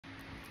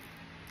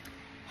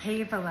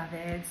Hey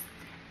beloveds,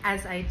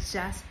 as I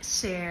just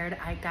shared,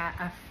 I got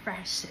a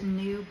fresh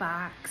new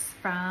box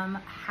from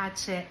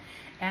Hatchet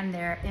and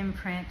their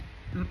imprint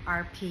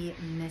RP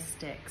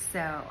Mystic.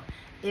 So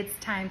it's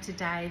time to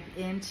dive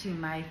into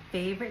my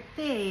favorite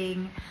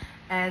thing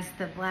as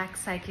the Black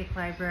Psychic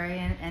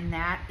Librarian, and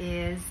that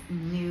is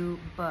new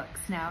books.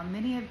 Now,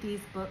 many of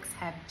these books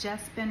have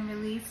just been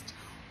released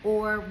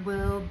or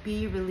will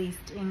be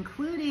released,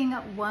 including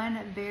one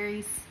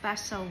very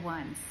special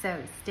one.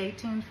 So stay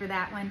tuned for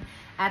that one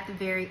at the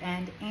very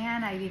end.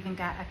 And I've even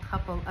got a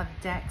couple of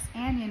decks,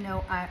 and you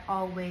know I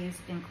always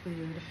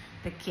include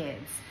the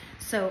kids.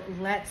 So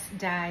let's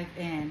dive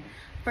in.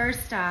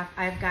 First off,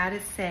 I've got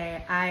to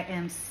say I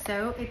am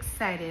so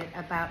excited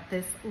about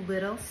this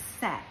little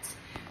set,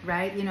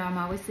 right? You know, I'm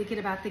always thinking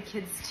about the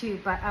kids too,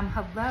 but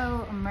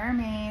hello,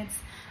 mermaids.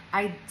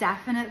 I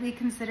definitely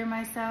consider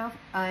myself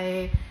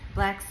a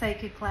Black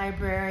Psychic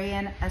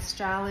Librarian,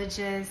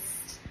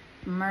 astrologist,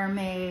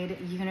 mermaid,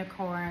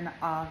 unicorn,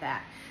 all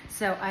that.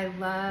 So I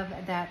love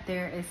that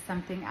there is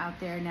something out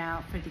there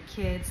now for the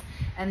kids.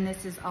 And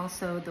this is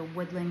also the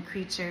woodland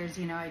creatures.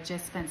 You know, I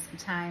just spent some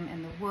time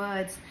in the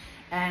woods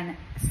and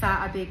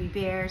saw a baby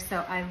bear.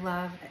 So I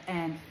love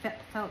and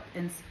felt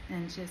and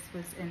just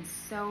was in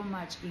so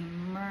much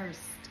immersed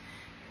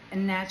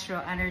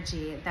natural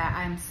energy that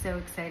I'm so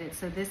excited.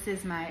 So this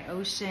is my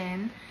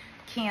ocean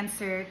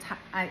Cancer,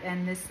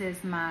 and this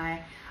is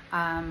my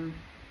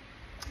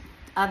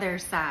other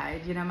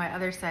side. You know, my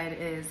other side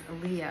is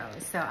Leo.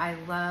 So I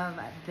love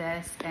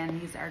this, and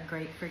these are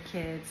great for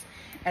kids.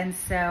 And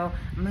so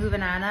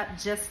moving on up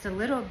just a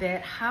little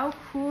bit, how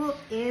cool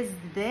is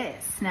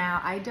this? Now,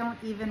 I don't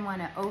even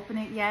want to open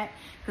it yet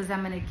because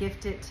I'm going to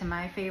gift it to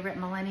my favorite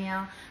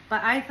millennial,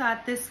 but I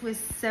thought this was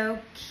so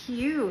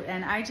cute,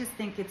 and I just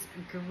think it's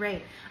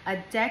great. A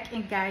deck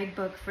and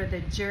guidebook for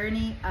the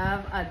journey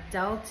of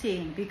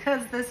adulting,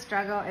 because the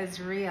struggle is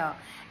real.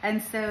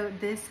 And so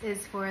this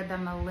is for the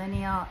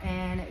millennial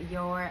in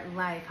your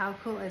life. How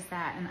cool is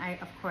that? And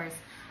of course,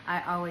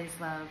 I always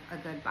love a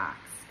good box.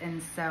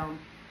 And so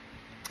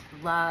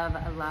love,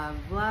 love,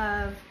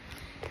 love.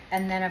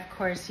 And then of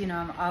course, you know,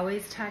 I'm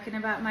always talking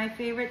about my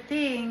favorite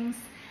things,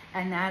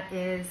 and that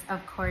is,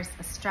 of course,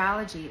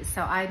 astrology.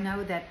 So I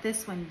know that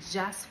this one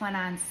just went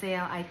on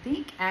sale, I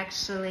think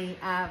actually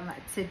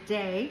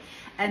today.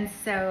 And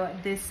so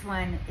this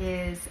one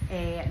is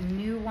a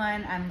new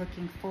one. I'm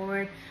looking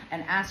forward.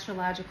 An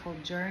astrological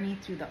journey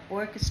through the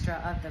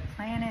orchestra of the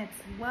planets.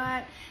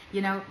 What?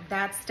 You know,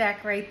 that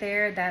stack right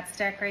there, that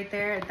stack right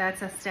there,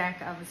 that's a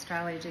stack of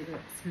astrology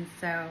books. And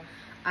so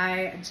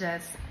I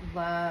just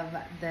love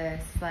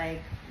this,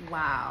 like,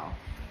 wow.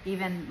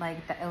 Even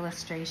like the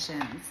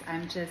illustrations,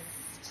 I'm just,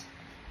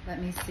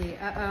 let me see.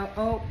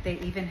 Oh, they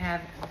even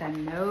have the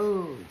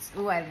nodes.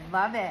 Oh, I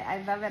love it.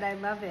 I love it. I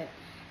love it.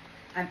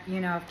 You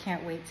know, I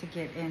can't wait to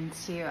get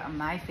into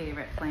my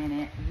favorite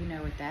planet. You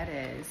know what that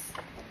is,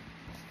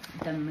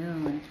 the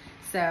moon.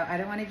 So I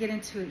don't want to get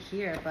into it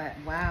here, but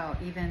wow,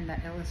 even the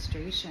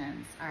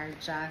illustrations are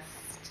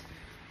just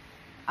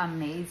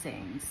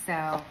amazing.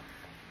 So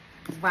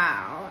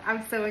wow,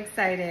 I'm so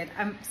excited.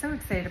 I'm so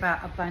excited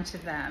about a bunch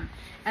of them.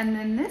 And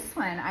then this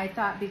one, I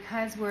thought,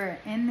 because we're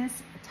in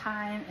this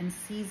time and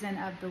season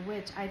of the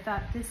witch, I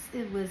thought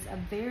it was a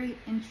very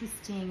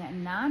interesting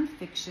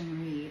nonfiction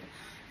read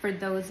for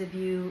those of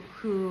you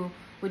who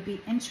would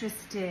be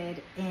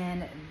interested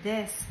in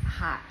this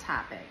hot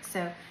topic.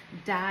 So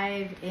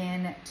dive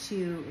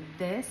into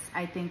this.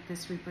 I think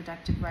this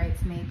reproductive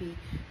rights may be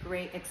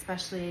great,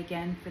 especially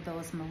again for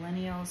those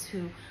millennials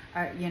who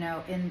are, you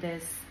know, in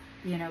this,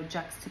 you know,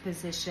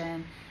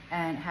 juxtaposition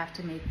and have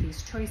to make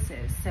these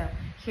choices. So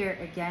here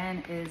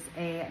again is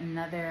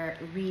another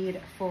read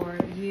for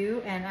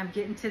you, and I'm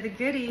getting to the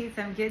goodies.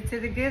 I'm getting to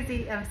the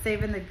goodies. I'm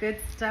saving the good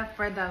stuff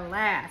for the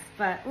last,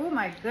 but oh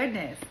my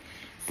goodness.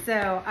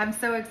 So I'm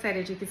so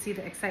excited. You can see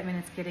the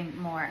excitement is getting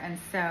more. And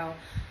so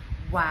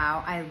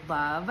wow, I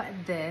love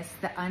this,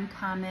 the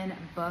Uncommon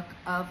Book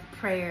of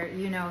Prayer.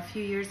 You know, a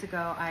few years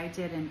ago I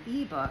did an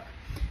ebook,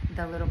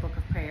 the Little Book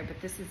of Prayer,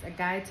 but this is a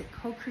guide to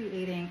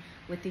co-creating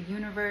with the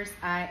universe.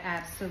 I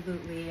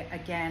absolutely,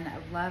 again,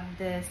 love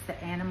this,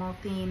 the animal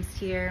themes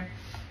here.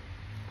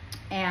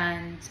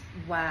 And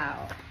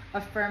wow,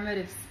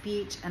 affirmative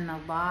speech and the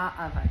law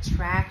of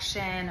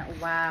attraction.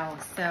 Wow.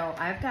 So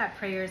I've got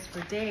prayers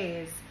for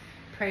days,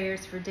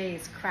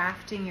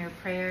 crafting your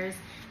prayers.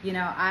 You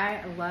know,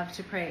 I love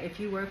to pray. If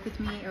you work with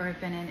me or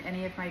have been in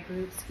any of my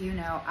groups, you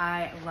know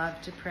I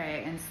love to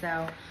pray. And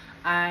so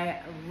I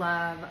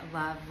love,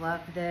 love,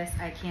 love this.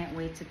 I can't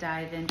wait to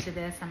dive into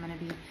this. I'm going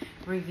to be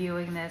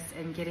reviewing this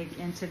and getting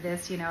into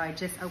this. You know, I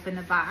just opened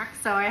the box,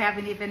 so I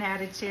haven't even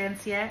had a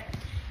chance yet.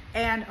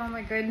 And oh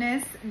my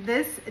goodness,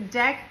 this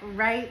deck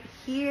right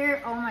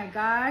here, oh my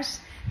gosh,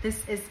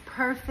 this is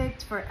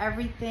perfect for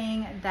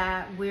everything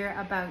that we're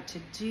about to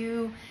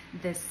do,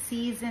 the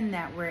season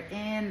that we're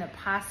in, the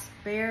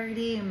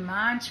prosperity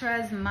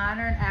mantras,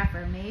 modern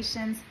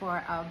affirmations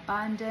for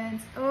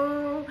abundance.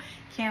 Oh,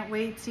 can't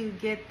wait to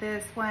get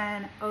this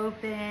one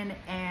open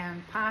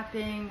and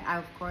popping.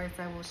 Of course,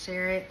 I will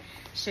share it.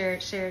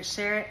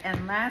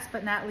 And last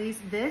but not least,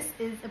 this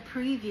is a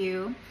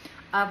preview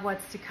of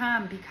what's to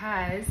come,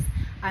 because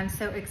I'm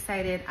so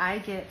excited. I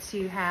get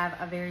to have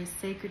a very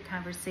sacred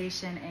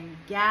conversation and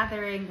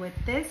gathering with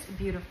this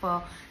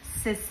beautiful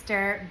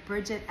sister,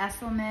 Bridget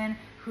Esselman,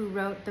 who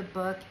wrote the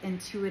book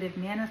Intuitive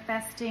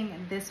Manifesting.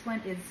 This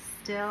one is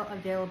still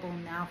available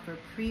now for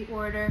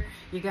pre-order.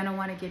 You're gonna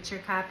wanna get your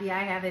copy. I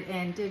have it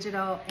in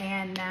digital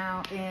and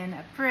now in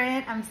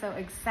print. I'm so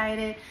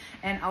excited.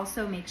 And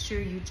also make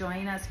sure you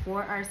join us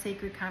for our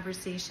sacred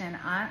conversation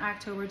on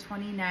October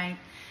 29th.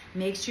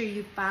 Make sure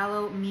you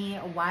follow me,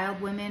 Wild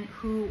Women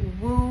Who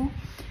Woo,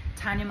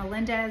 Tanya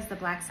Melendez, the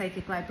Black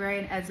Psychic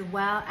Librarian, as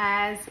well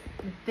as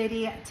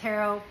Biddy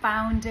Tarot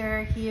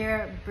founder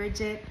here,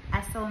 Bridget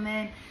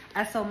Esselman,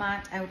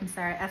 Esselmont, I'm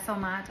sorry,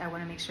 Esselmont, I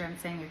wanna make sure I'm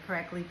saying it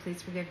correctly,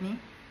 please forgive me.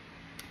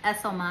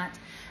 Esselmont,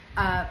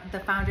 the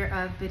founder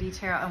of Biddy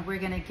Tarot, and we're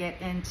gonna get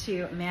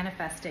into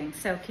manifesting.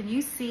 So can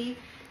you see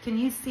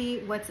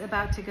what's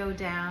about to go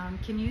down?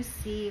 Can you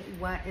see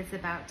what is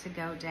about to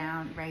go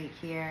down right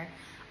here?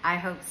 I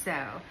hope so.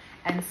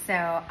 And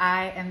so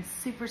I am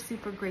super,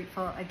 super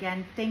grateful.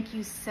 Again, thank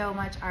you so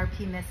much,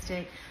 RP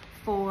Mystic,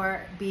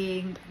 for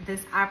being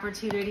this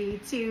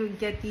opportunity to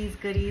get these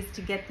goodies,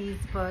 to get these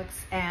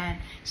books and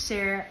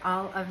share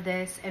all of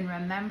this. And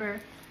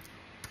remember,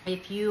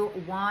 if you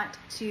want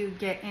to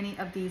get any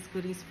of these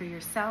goodies for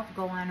yourself,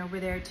 go on over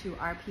there to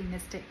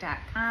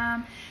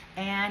rpmystic.com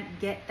and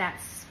get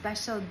that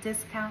special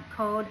discount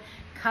code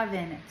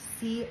COVEN,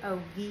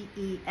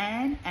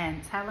 C-O-V-E-N,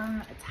 and tell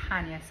them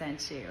Tanya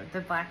sent you,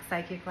 the Black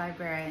Psychic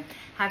Librarian.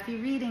 Happy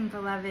reading,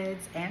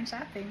 beloveds, and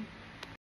shopping.